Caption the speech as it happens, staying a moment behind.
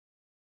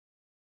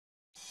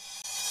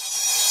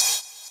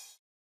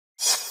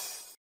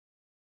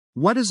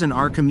What is an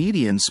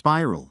Archimedean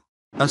spiral?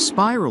 A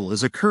spiral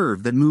is a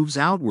curve that moves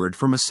outward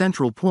from a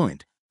central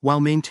point, while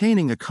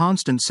maintaining a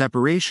constant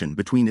separation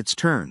between its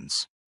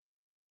turns.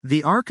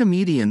 The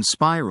Archimedean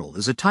spiral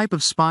is a type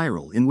of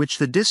spiral in which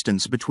the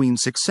distance between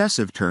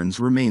successive turns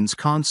remains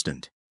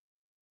constant.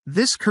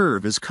 This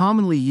curve is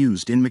commonly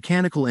used in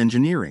mechanical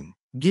engineering,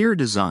 gear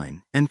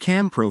design, and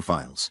cam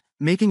profiles,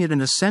 making it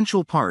an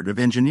essential part of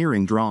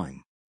engineering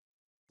drawing.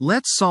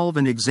 Let's solve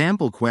an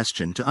example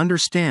question to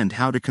understand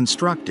how to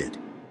construct it.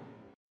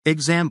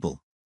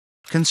 Example.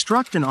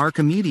 Construct an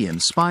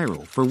Archimedean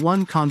spiral for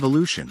one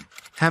convolution,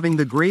 having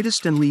the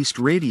greatest and least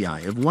radii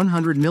of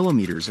 100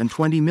 mm and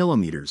 20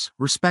 mm,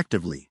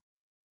 respectively.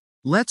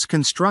 Let's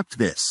construct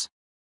this.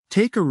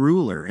 Take a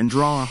ruler and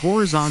draw a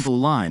horizontal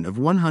line of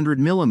 100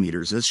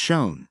 mm as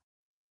shown.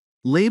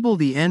 Label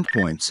the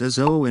endpoints as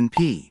O and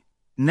P.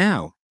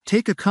 Now,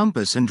 take a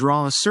compass and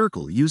draw a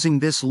circle using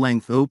this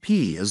length OP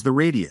as the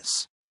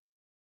radius.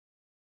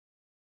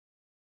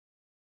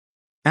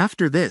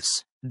 After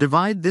this,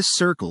 divide this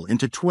circle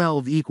into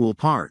 12 equal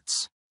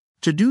parts.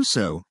 To do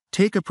so,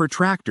 take a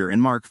protractor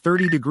and mark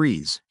 30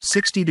 degrees,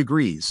 60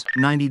 degrees,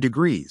 90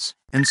 degrees,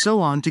 and so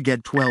on to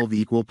get 12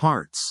 equal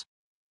parts.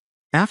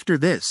 After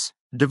this,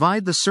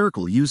 divide the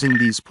circle using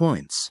these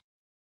points.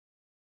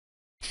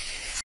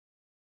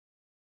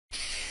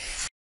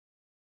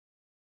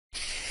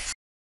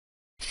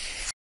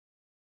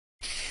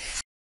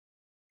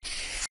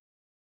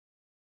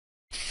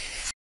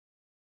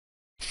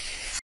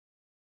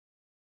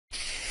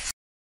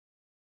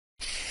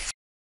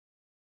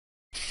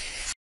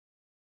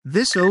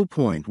 This O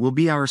point will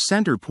be our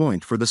center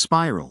point for the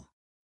spiral.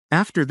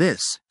 After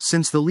this,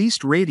 since the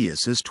least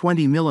radius is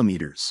 20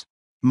 mm,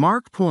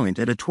 mark point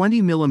at a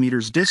 20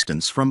 mm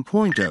distance from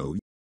point O.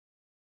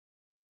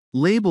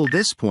 Label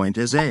this point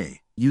as A,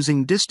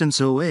 using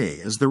distance OA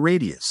as the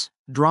radius.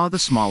 Draw the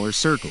smaller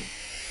circle.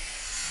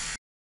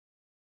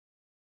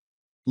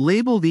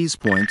 Label these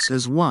points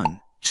as 1,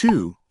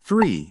 2,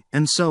 3,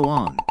 and so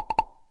on.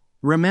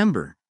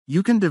 Remember,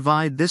 you can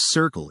divide this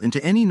circle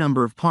into any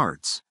number of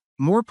parts.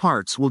 More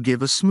parts will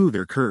give a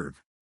smoother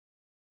curve.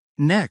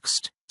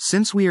 Next,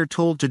 since we are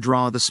told to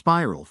draw the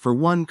spiral for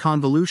one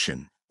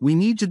convolution, we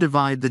need to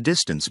divide the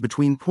distance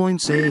between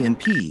points A and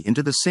P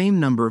into the same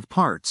number of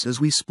parts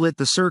as we split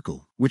the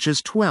circle, which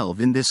is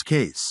 12 in this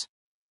case.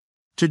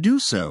 To do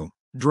so,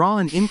 draw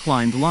an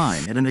inclined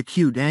line at an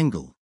acute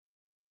angle.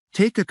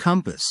 Take a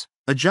compass,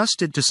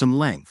 adjust it to some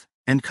length,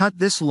 and cut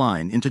this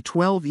line into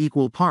 12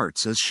 equal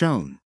parts as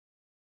shown.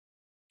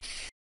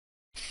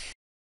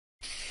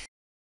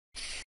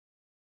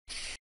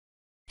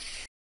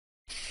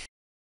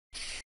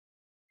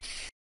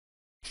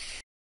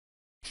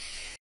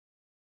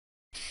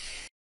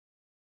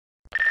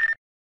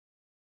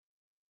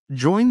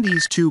 Join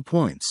these 2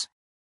 points,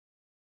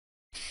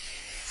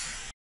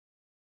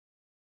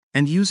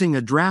 and using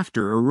a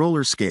drafter or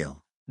roller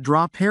scale,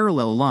 draw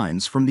parallel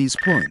lines from these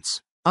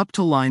points, up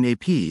to line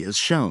AP as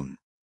shown.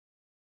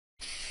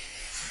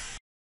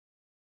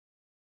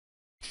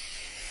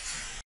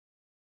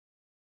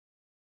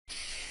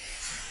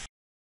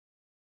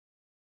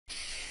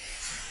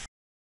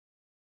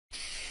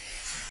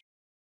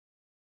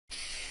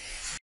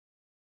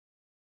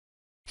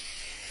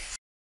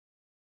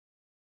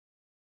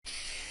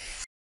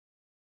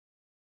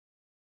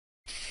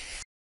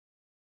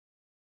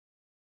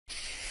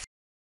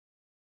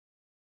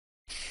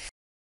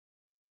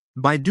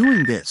 By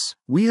doing this,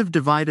 we have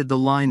divided the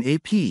line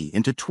AP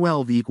into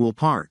 12 equal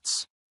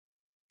parts.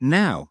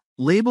 Now,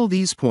 label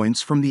these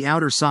points from the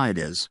outer side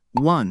as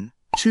 1,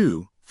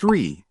 2,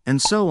 3,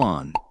 and so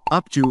on,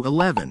 up to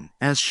 11,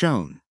 as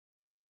shown.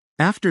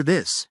 After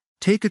this,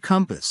 take a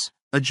compass,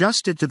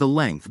 adjust it to the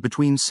length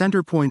between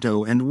center point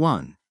O and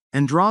 1,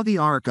 and draw the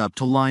arc up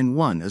to line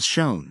 1 as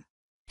shown.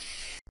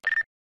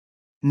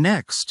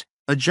 Next,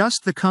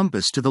 adjust the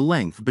compass to the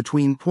length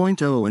between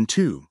point O and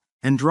 2,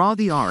 and draw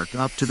the arc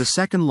up to the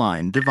second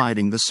line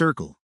dividing the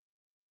circle.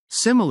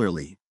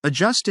 Similarly,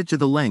 adjust it to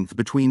the length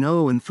between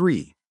O and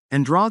 3,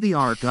 and draw the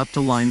arc up to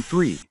line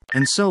 3,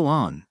 and so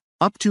on,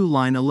 up to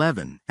line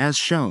 11, as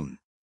shown.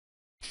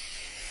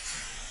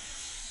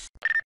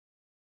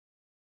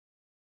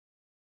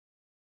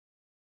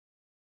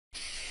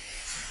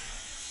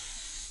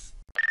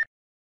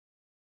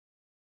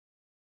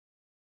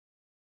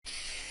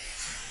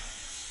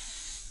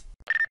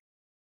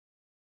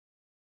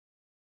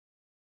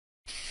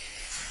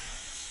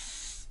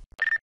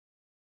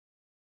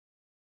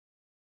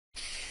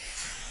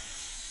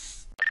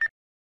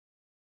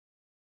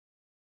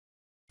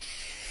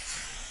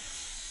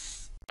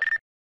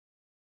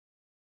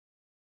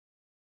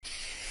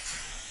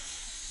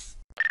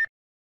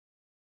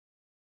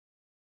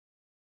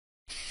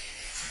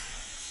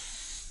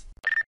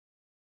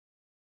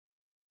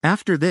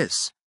 After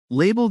this,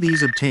 label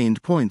these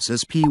obtained points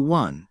as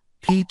P1,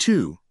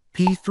 P2,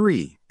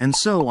 P3, and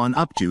so on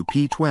up to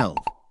P12.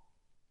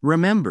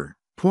 Remember,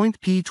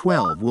 point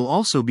P12 will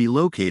also be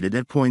located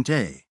at point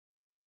A.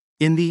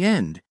 In the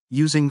end,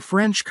 using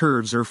French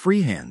curves or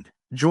freehand,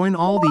 join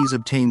all these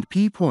obtained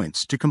P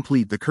points to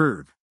complete the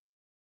curve.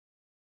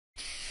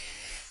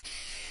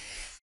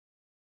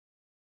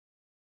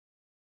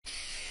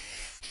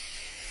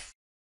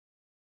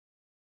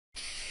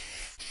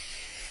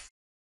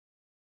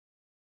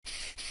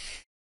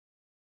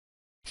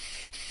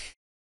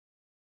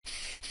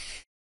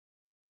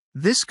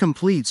 This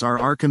completes our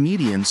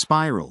Archimedean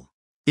spiral.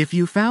 If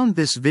you found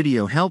this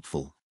video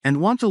helpful,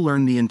 and want to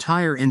learn the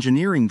entire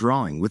engineering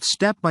drawing with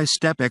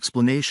step-by-step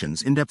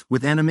explanations in depth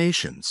with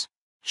animations,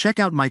 check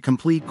out my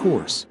complete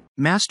course,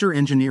 Master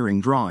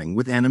Engineering Drawing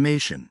with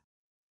Animation.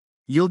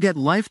 You'll get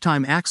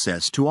lifetime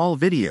access to all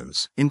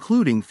videos,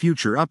 including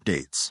future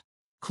updates.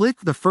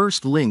 Click the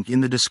first link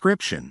in the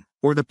description,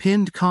 or the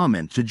pinned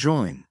comment to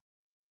join.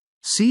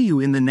 See you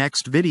in the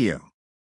next video.